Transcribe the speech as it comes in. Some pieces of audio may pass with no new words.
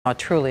A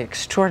truly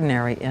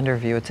extraordinary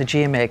interview. It's a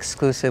GMA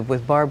exclusive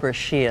with Barbara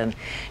Sheehan.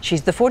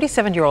 She's the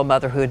 47-year-old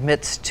mother who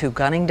admits to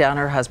gunning down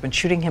her husband,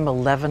 shooting him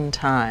 11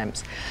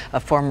 times, a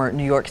former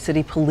New York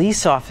City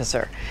police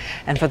officer.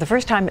 And for the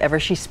first time ever,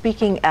 she's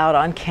speaking out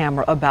on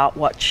camera about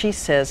what she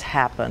says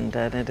happened.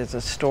 And it is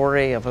a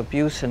story of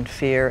abuse and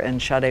fear.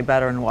 And Sade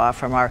Badrinois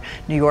from our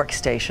New York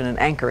station and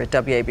anchor at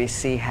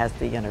WABC has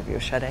the interview.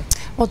 Sade?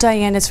 Well,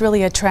 Diane, it's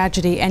really a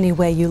tragedy any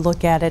way you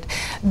look at it.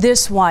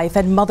 This wife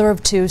and mother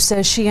of two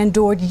says she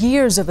endured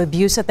years of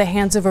abuse at the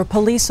hands of her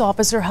police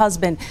officer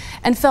husband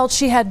and felt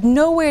she had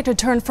nowhere to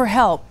turn for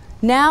help.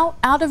 Now,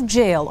 out of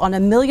jail on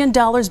 $1 million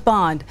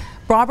bond,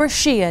 Barbara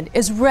Sheehan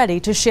is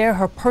ready to share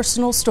her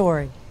personal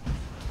story.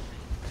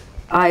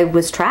 I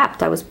was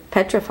trapped. I was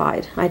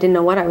petrified. I didn't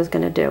know what I was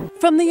going to do.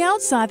 From the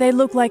outside, they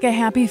look like a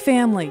happy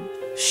family.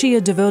 She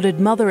a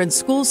devoted mother and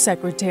school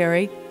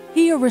secretary.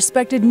 He a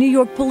respected New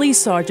York police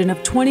sergeant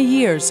of 20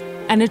 years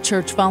and a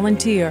church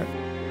volunteer.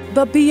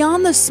 But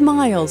beyond the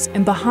smiles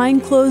and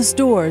behind closed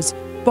doors,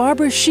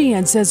 Barbara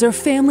Sheehan says her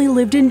family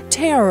lived in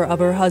terror of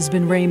her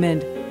husband,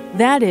 Raymond.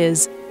 That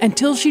is,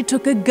 until she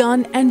took a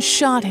gun and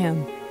shot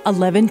him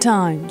 11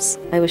 times.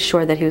 I was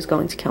sure that he was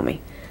going to kill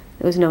me.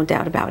 There was no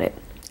doubt about it.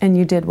 And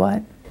you did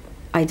what?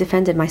 I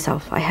defended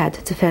myself. I had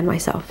to defend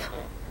myself.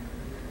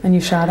 And you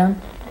shot him?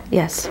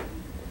 Yes.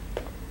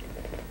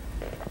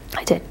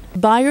 I did.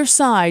 By her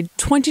side,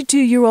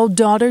 22-year-old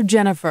daughter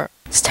Jennifer.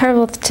 It's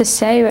terrible to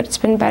say, but it's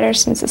been better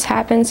since this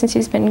happened, since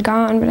he's been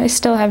gone, but I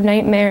still have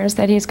nightmares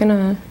that he's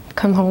gonna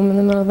come home in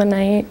the middle of the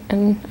night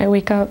and I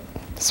wake up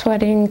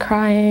sweating,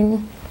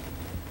 crying.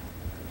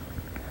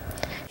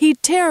 He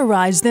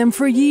terrorized them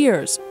for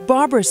years.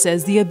 Barbara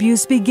says the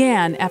abuse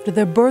began after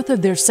the birth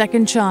of their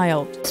second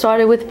child. It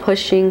started with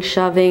pushing,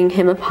 shoving,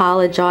 him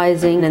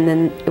apologizing, and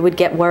then it would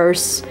get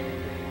worse.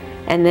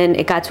 And then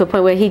it got to a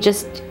point where he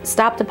just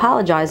stopped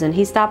apologizing.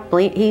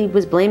 He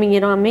was blaming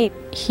it on me.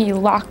 He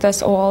locked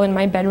us all in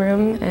my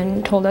bedroom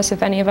and told us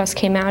if any of us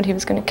came out, he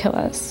was going to kill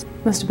us.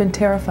 Must have been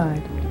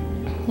terrified.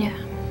 Yeah.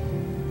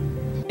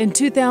 In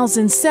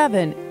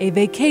 2007, a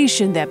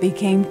vacation that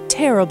became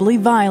terribly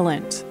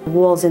violent. The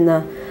walls in the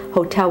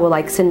hotel were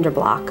like cinder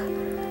block,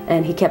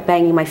 and he kept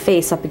banging my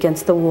face up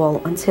against the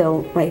wall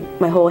until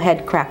my whole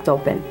head cracked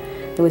open.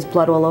 There was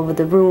blood all over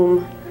the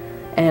room.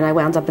 And I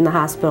wound up in the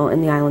hospital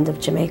in the island of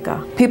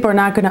Jamaica. People are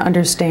not going to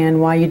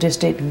understand why you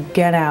just didn't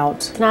get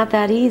out. It's not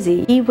that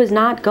easy. He was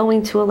not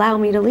going to allow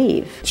me to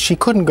leave. She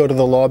couldn't go to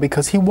the law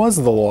because he was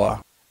the law.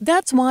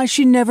 That's why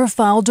she never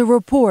filed a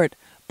report.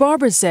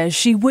 Barbara says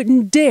she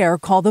wouldn't dare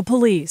call the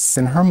police.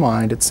 In her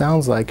mind, it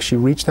sounds like she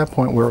reached that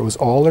point where it was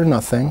all or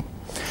nothing,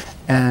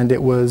 and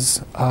it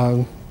was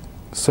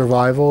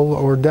survival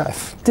or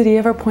death. Did he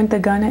ever point the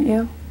gun at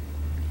you?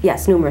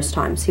 Yes, numerous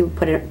times. He would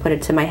put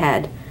it to my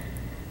head.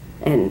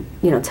 And,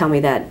 tell me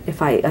that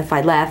if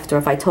I left or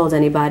if I told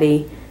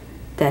anybody,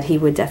 that he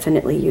would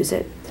definitely use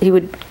it. He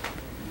would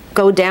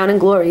go down in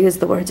glory, is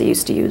the words he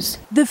used to use.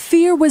 The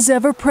fear was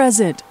ever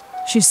present.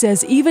 She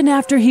says even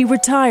after he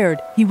retired,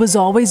 he was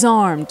always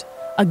armed,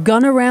 a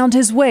gun around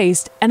his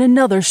waist and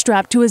another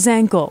strapped to his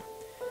ankle.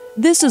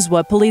 This is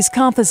what police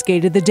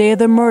confiscated the day of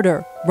the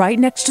murder, right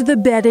next to the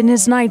bed in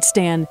his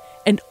nightstand,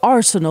 an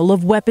arsenal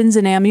of weapons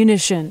and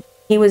ammunition.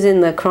 He was in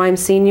the crime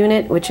scene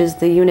unit, which is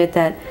the unit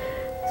that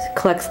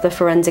collects the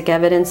forensic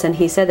evidence, and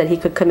he said that he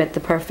could commit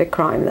the perfect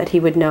crime, that he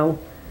would know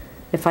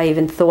if I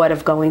even thought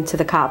of going to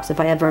the cops,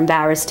 if I ever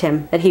embarrassed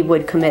him, that he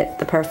would commit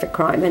the perfect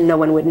crime and no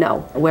one would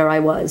know where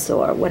I was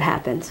or what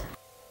happened.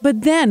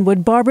 But then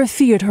what Barbara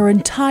feared her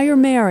entire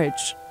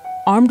marriage.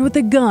 Armed with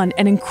a gun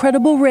and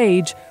incredible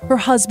rage, her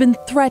husband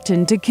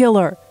threatened to kill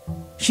her.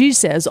 She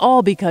says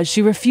all because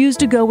she refused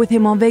to go with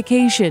him on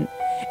vacation.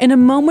 In a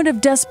moment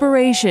of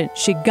desperation,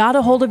 she got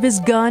a hold of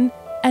his gun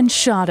and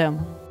shot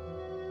him.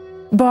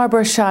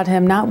 Barbara shot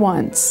him not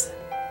once,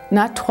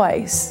 not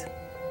twice,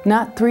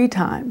 not 3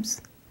 times,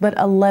 but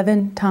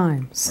 11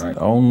 times. Right.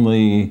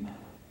 Only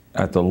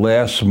at the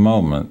last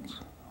moment,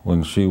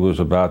 when she was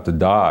about to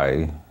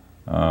die,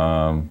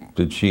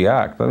 did she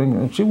act. I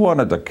mean, she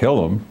wanted to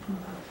kill him.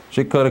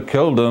 She could have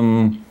killed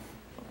him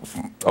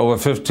over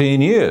 15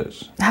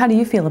 years. How do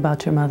you feel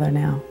about your mother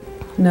now,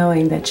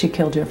 knowing that she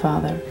killed your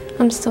father?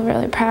 I'm still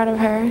really proud of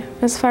her.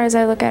 As far as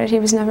I look at it, he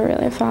was never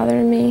really a father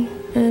to me.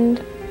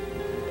 And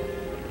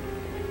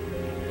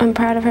I'm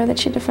proud of her that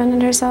she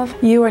defended herself.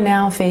 You are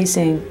now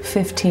facing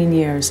 15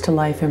 years to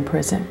life in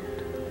prison.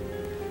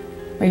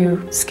 Are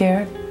you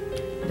scared?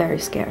 Very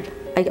scared.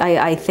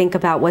 I think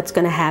about what's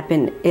going to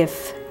happen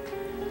if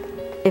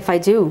I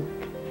do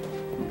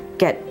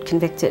get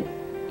convicted.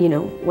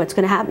 What's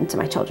going to happen to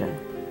my children?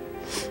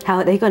 How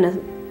are they going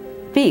to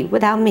be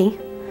without me?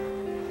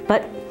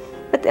 But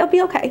they'll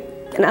be okay,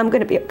 and I'm going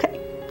to be okay.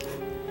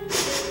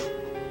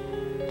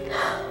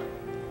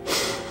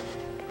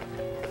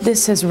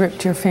 This has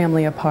ripped your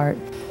family apart.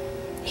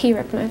 He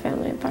ripped my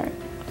family apart.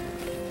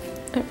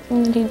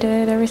 Everything that he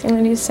did, everything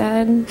that he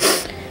said,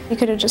 he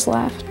could have just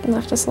left and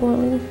left us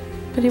alone,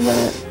 but he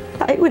wouldn't.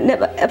 I would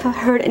never, ever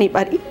hurt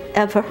anybody,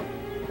 ever.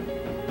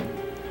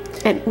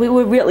 And we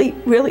were really,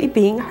 really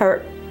being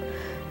hurt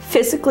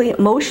physically,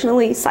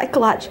 emotionally,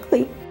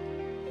 psychologically.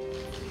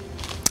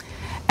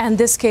 And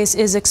this case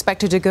is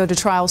expected to go to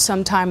trial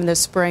sometime in the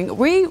spring.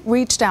 We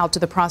reached out to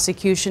the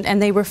prosecution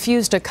and they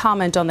refused to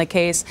comment on the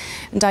case.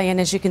 And Diane,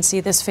 as you can see,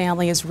 this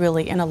family is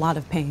really in a lot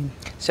of pain.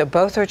 So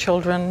both her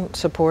children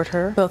support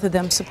her? Both of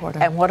them support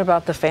her. And what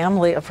about the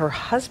family of her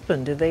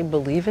husband? Do they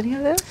believe any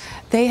of this?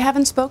 They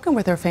haven't spoken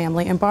with her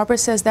family, and Barbara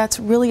says that's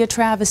really a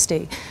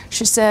travesty.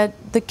 She said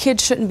the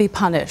kids shouldn't be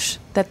punished,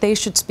 that they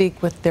should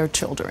speak with their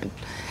children.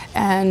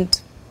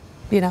 And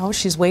you know,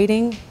 she's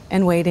waiting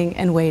and waiting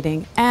and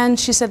waiting. And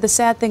she said the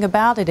sad thing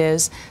about it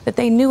is that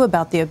they knew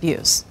about the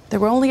abuse. There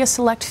were only a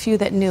select few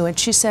that knew, and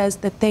she says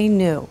that they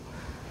knew.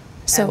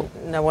 So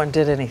and no one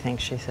did anything,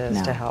 she says,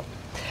 No. to help.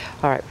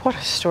 All right, what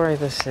a story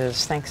this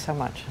is. Thanks so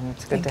much, and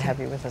it's good to have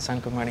you with us on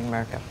Good Morning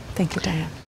America. Thank you, Diane.